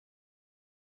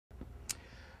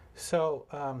So,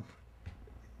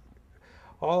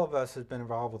 all of us have been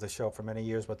involved with the show for many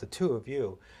years, but the two of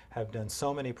you have done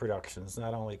so many productions,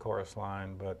 not only Chorus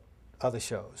Line, but other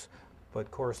shows,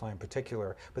 but Chorus Line in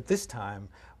particular. But this time,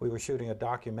 we were shooting a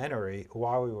documentary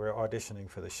while we were auditioning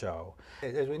for the show.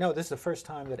 As we know, this is the first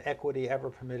time that Equity ever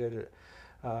permitted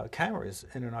cameras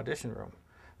in an audition room.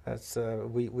 That's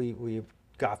we've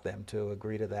got them to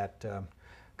agree to that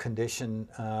condition.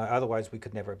 Otherwise, we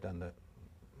could never have done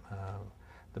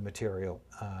the material,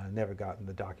 never gotten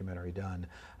the documentary done.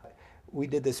 We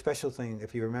did this special thing,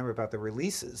 if you remember, about the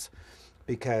releases,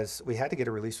 because we had to get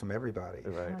a release from everybody.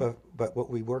 Right. But what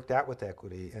we worked out with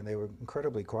Equity, and they were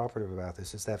incredibly cooperative about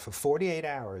this, is that for 48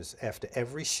 hours after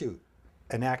every shoot,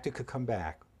 an actor could come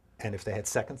back, and if they had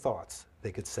second thoughts,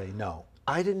 they could say no.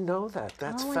 I didn't know that.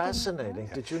 That's fascinating.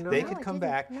 Did you know They that? could come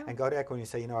back and go to Equity and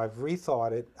say, I've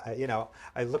rethought it.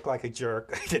 I look like a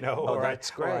jerk, or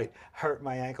that's or I great. hurt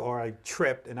my ankle, or I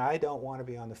tripped, and I don't want to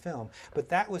be on the film. But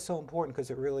that was so important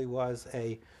because it really was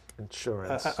a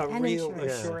Insurance. a real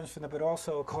insurance. assurance from them, but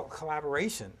also a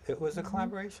collaboration. It was a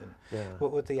collaboration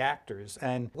with the actors.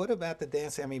 And what about the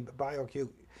dancing? I mean, Baayork,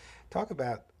 you talk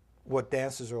about what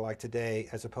dances are like today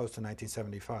as opposed to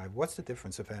 1975. What's the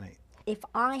difference, if any? If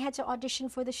I had to audition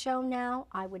for the show now,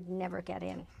 I would never get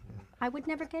in. I would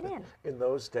never get in. In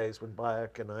those days, when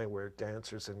Baayork and I were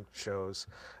dancers in shows,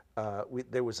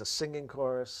 there was a singing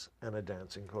chorus and a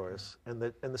dancing chorus, and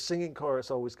the singing chorus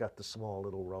always got the small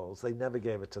little roles. They never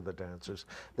gave it to the dancers.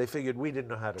 They figured we didn't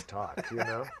know how to talk,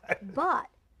 But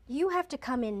you have to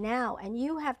come in now and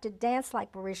you have to dance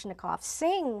like Baryshnikov,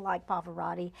 sing like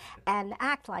Pavarotti, and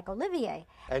act like Olivier.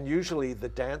 And usually the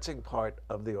dancing part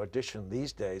of the audition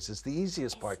these days is the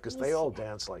easiest part because they all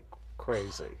dance like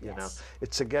crazy, you know.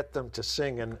 It's to get them to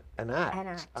sing and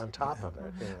act on top of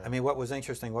it. I mean, what was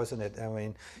interesting, wasn't it? I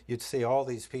mean, you'd see all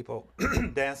these people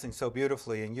dancing so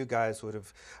beautifully, and you guys would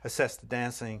have assessed the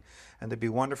dancing, and they'd be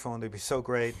wonderful, and they'd be so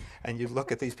great, and you'd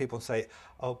look at these people and say,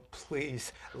 oh,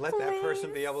 please, let that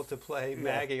person be able to play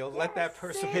Maggie, or let that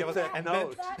person be able to, and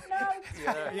then,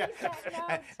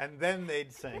 and then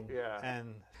they'd sing.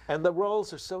 And the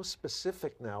roles are so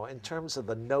specific now in terms of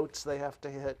the notes they have to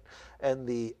hit and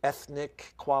the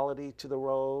ethnic quality to the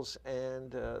roles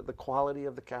and the quality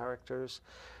of the characters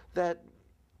that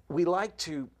we like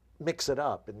to mix it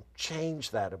up and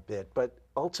change that a bit. But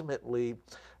ultimately,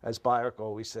 as Baayork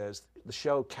always says, the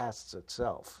show casts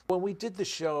itself. When we did the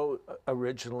show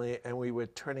originally and we were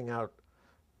turning out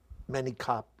many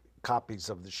copies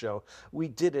of the show, we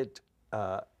did it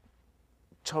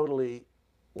totally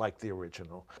like the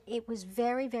original. It was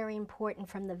very, very important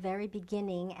from the very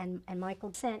beginning, and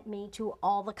Michael sent me to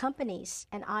all the companies,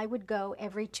 and I would go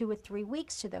every 2 or 3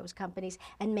 weeks to those companies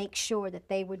and make sure that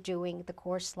they were doing the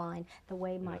course line the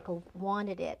way Michael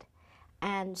wanted it.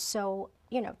 And so,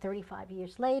 35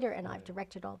 years later, and I've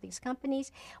directed all these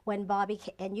companies, when Bobby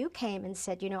and you came and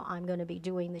said, I'm going to be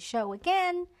doing the show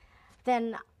again,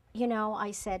 then,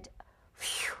 I said,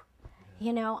 phew.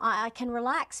 I can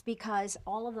relax because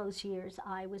all of those years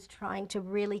I was trying to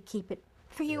really keep it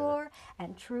pure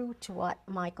and true to what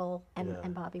Michael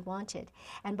and Bobby wanted.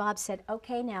 And Bob said,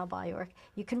 okay, now, Baayork,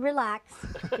 you can relax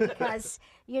because,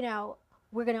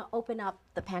 we're going to open up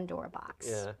the Pandora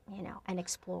box, and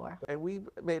explore. And we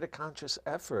made a conscious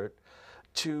effort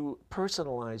to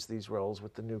personalize these roles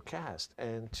with the new cast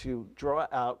and to draw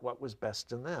out what was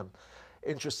best in them.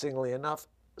 Interestingly enough,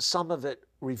 some of it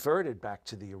reverted back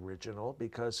to the original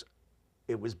because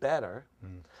it was better,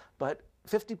 but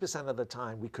 50% of the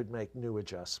time we could make new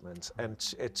adjustments,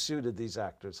 and it suited these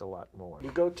actors a lot more.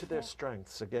 You go to their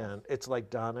strengths again. It's like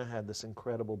Donna had this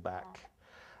incredible back,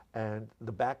 and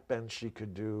the back bends she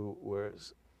could do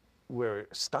were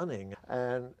stunning,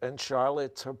 and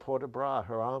Charlotte's her port de bras,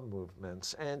 her arm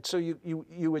movements, and so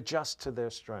you adjust to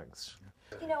their strengths.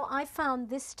 I found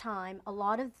this time a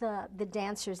lot of the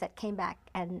dancers that came back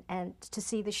and to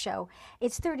see the show,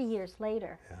 it's 30 years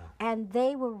later, and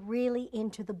they were really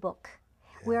into the book.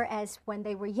 Whereas when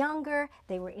they were younger,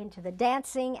 they were into the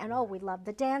dancing, and we love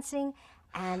the dancing.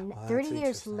 And 30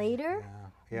 years later,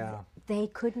 they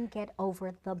couldn't get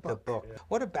over the book. The book.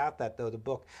 What about that, though, the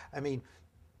book? I mean,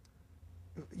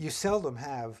 you seldom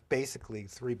have basically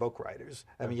 3 book writers.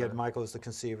 I mean, you had Michael as the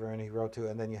conceiver, and he wrote 2,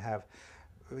 and then you have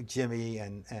Jimmy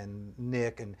and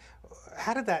Nick, and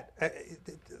how did that,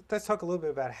 let's talk a little bit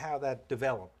about how that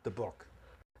developed, the book.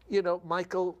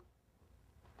 Michael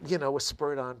you know, was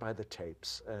spurred on by the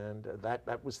tapes, and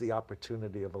that was the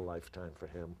opportunity of a lifetime for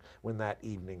him when that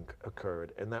evening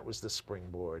occurred, and that was the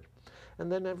springboard.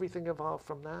 And then everything evolved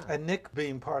from that. And Nick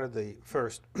being part of the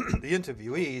first, the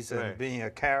interviewees, and Right. being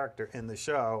a character in the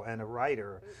show and a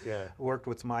writer, Yeah. worked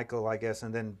with Michael, I guess,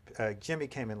 and then Jimmy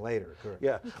came in later. Correct?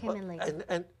 Yeah. He came in later.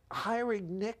 And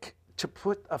hiring Nick to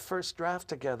put a first draft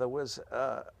together was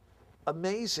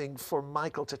amazing for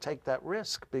Michael to take that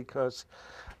risk, because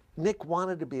Nick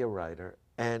wanted to be a writer,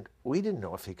 and we didn't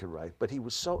know if he could write, but he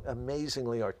was so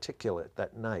amazingly articulate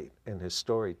that night in his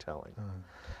storytelling.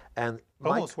 And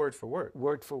Almost word for word.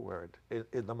 word for word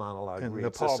in the monologue In the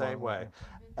reads the Paul same monologue, way.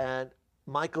 And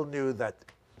Michael knew that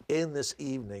in this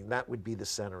evening, that would be the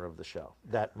center of the show,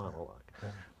 that monologue.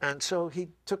 And so he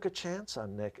took a chance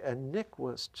on Nick, and Nick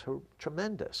was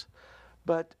tremendous.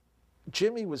 But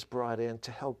Jimmy was brought in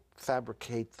to help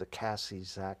fabricate the Cassie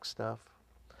Zach stuff,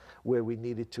 where we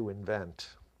needed to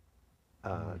invent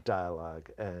dialogue,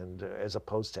 and as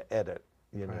opposed to edit,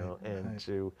 you know,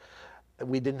 and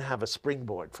we didn't have a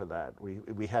springboard for that.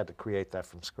 We had to create that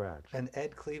from scratch. And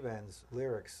Ed Kleban's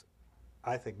lyrics,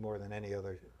 I think more than any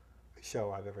other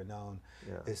show I've ever known,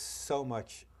 is so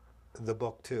much the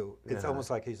book too. It's almost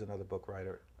like he's another book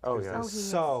writer. Oh, Because yeah. there's Oh, he is,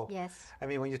 so, yes. I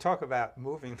mean, when you talk about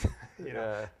moving, you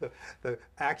know, the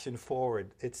action forward,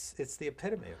 it's the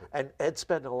epitome of it. And Ed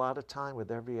spent a lot of time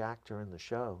with every actor in the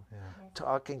show,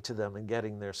 talking to them and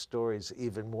getting their stories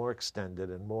even more extended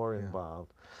and more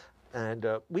involved. And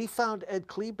we found Ed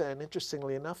Kleban,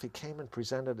 interestingly enough, he came and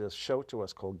presented a show to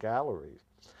us called Gallery,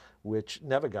 which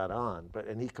never got on,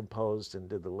 and he composed and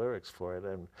did the lyrics for it.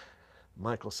 And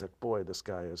Michael said, boy, this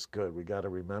guy is good. We got to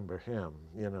remember him,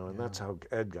 you know, and that's how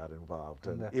Ed got involved.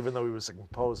 And even though he was a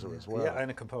composer as well. Yeah,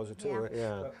 and a composer too.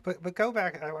 Yeah. But go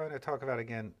back, I want to talk about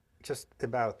again, just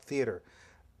about theater.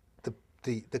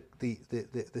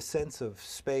 The sense of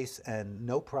space and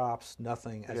no props,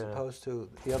 nothing, as opposed to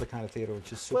the other kind of theater,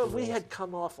 which is super Well, we realistic. had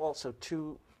come off also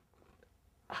two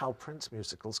Hal Prince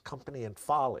musicals, Company and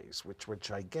Follies, which were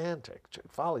gigantic.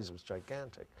 Follies was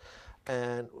gigantic.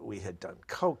 And we had done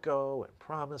Coco and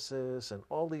Promises and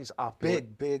all these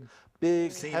opulent, big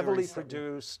scenery heavily stuff.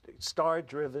 produced,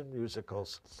 star-driven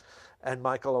musicals. And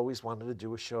Michael always wanted to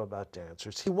do a show about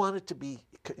dancers. He wanted to be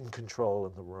in control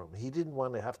in the room. He didn't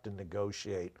want to have to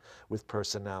negotiate with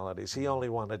personalities. He only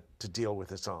wanted to deal with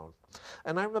his own.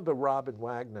 And I remember Robin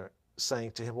Wagner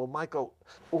saying to him, well, Michael,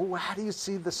 how do you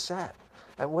see the set?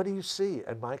 And what do you see?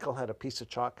 And Michael had a piece of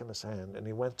chalk in his hand, and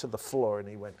he went to the floor, and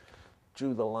he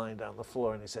drew the line down the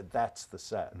floor, and he said, that's the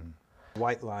set.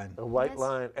 White line. A white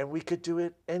line. And we could do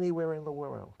it anywhere in the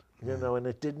world, you know, and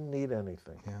it didn't need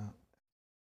anything. Yeah.